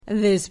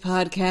This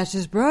podcast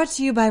is brought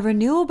to you by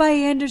Renewal by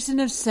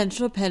Andersen of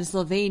Central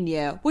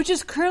Pennsylvania, which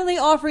is currently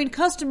offering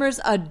customers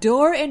a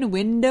door and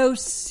window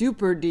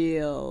super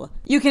deal.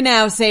 You can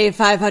now save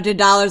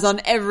 $500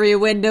 on every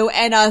window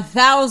and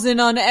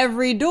 $1,000 on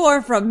every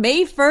door from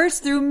May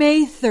 1st through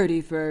May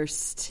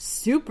 31st.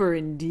 Super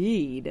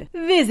indeed.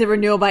 Visit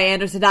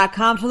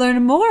renewalbyandersen.com to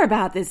learn more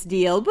about this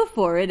deal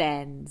before it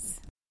ends.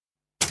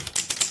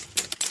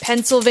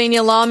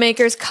 Pennsylvania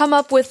lawmakers come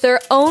up with their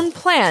own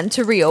plan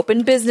to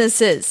reopen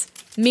businesses.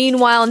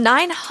 Meanwhile,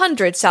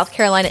 900 South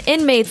Carolina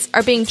inmates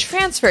are being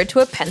transferred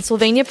to a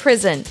Pennsylvania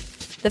prison.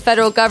 The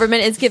federal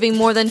government is giving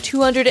more than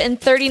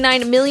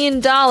 $239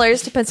 million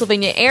to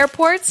Pennsylvania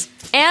airports,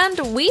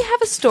 and we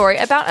have a story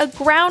about a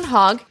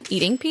groundhog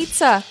eating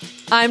pizza.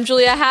 I'm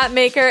Julia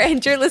Hatmaker,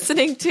 and you're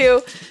listening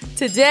to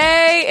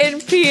Today in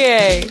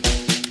PA.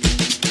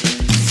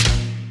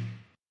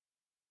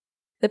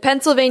 The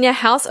Pennsylvania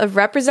House of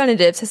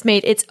Representatives has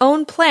made its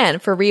own plan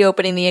for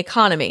reopening the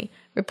economy,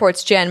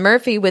 reports Jan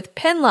Murphy with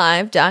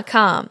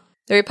PennLive.com.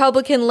 The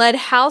Republican-led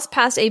House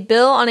passed a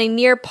bill on a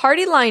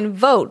near-party-line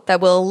vote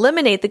that will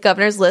eliminate the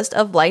governor's list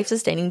of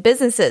life-sustaining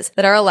businesses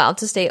that are allowed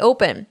to stay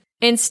open.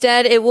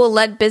 Instead, it will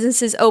let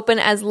businesses open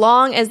as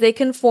long as they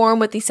conform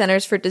with the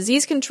Centers for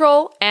Disease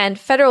Control and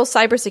Federal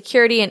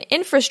Cybersecurity and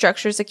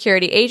Infrastructure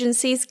Security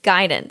Agency's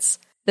guidance.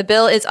 The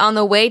bill is on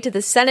the way to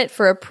the Senate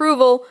for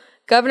approval.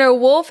 Governor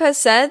Wolf has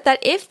said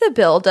that if the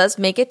bill does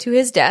make it to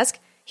his desk,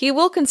 he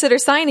will consider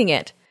signing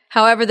it.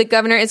 However, the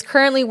governor is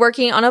currently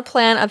working on a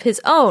plan of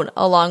his own,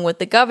 along with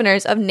the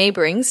governors of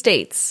neighboring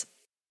states.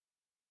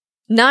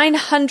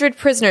 900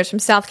 prisoners from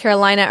South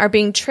Carolina are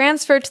being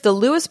transferred to the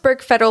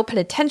Lewisburg Federal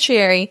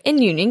Penitentiary in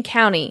Union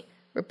County,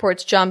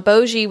 reports John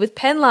Bogie with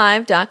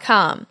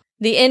PennLive.com.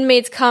 The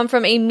inmates come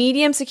from a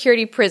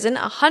medium-security prison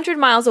 100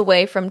 miles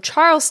away from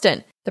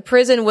Charleston. The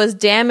prison was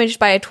damaged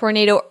by a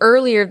tornado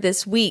earlier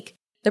this week.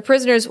 The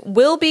prisoners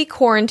will be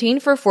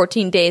quarantined for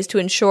 14 days to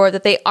ensure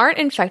that they aren't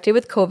infected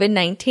with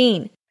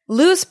COVID-19.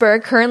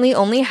 Lewisburg currently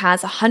only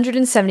has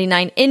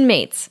 179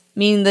 inmates,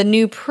 meaning the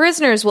new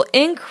prisoners will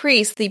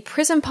increase the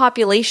prison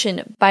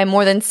population by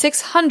more than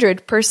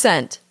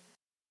 600%.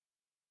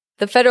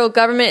 The federal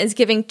government is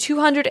giving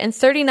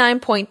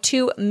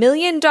 $239.2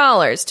 million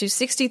to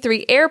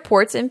 63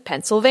 airports in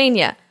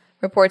Pennsylvania,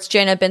 reports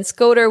Jana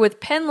Ben-Scoter with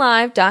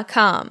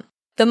PennLive.com.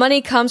 The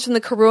money comes from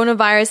the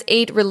Coronavirus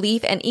Aid,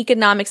 Relief, and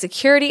Economic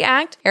Security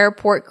Act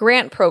Airport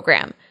Grant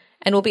Program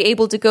and will be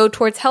able to go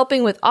towards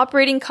helping with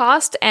operating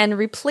costs and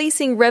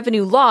replacing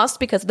revenue lost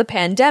because of the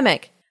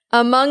pandemic.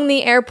 Among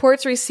the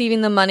airports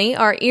receiving the money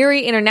are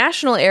Erie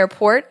International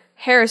Airport,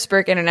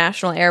 Harrisburg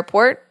International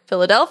Airport,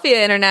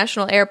 Philadelphia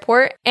International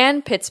Airport,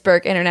 and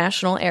Pittsburgh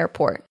International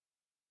Airport.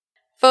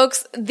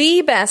 Folks,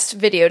 the best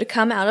video to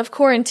come out of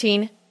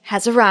quarantine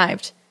has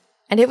arrived,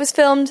 and it was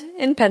filmed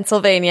in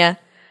Pennsylvania.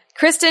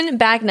 Kristen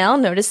Bagnell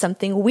noticed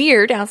something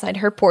weird outside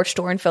her porch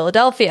door in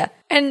Philadelphia,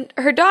 and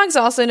her dogs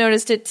also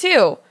noticed it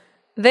too.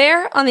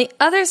 There, on the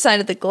other side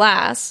of the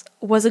glass,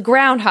 was a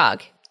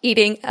groundhog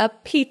eating a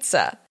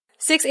pizza.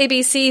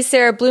 6ABC's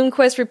Sarah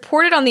Bloomquist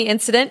reported on the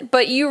incident,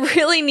 but you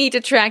really need to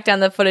track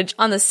down the footage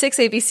on the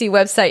 6ABC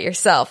website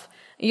yourself.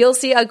 You'll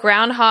see a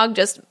groundhog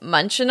just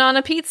munching on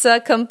a pizza,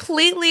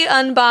 completely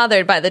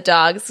unbothered by the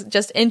dogs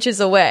just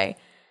inches away.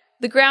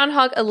 The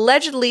groundhog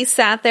allegedly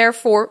sat there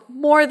for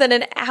more than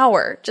an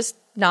hour, just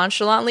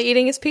nonchalantly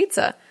eating his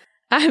pizza.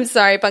 I'm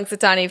sorry,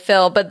 Punxsutawney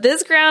Phil, but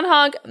this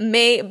groundhog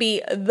may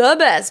be the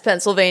best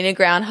Pennsylvania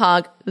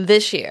groundhog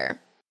this year.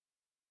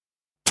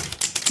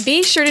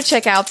 Be sure to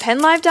check out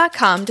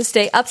PennLive.com to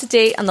stay up to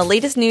date on the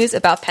latest news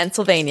about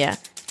Pennsylvania.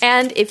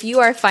 And if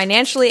you are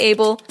financially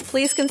able,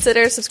 please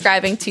consider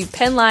subscribing to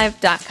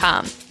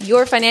PennLive.com.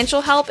 Your financial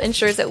help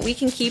ensures that we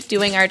can keep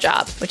doing our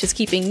job, which is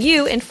keeping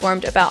you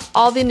informed about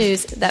all the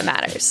news that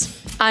matters.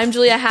 I'm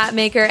Julia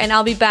Hatmaker, and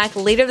I'll be back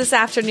later this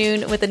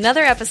afternoon with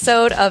another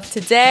episode of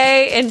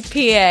Today in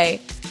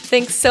PA.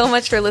 Thanks so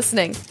much for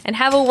listening, and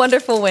have a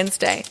wonderful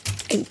Wednesday.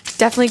 And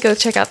definitely go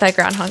check out that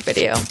groundhog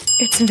video.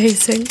 It's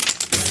amazing.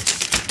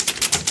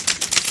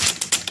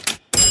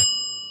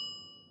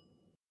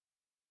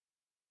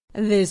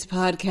 This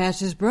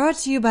podcast is brought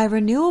to you by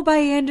Renewal by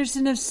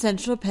Andersen of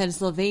Central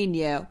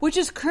Pennsylvania, which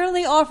is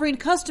currently offering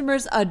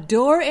customers a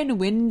door and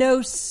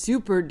window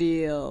super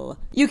deal.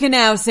 You can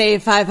now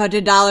save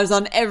 $500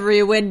 on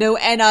every window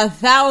and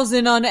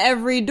 $1,000 on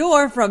every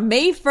door from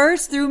May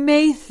 1st through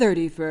May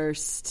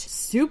 31st.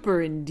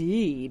 Super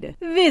indeed.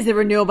 Visit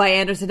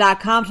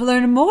renewalbyandersen.com to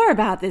learn more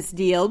about this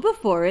deal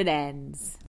before it ends.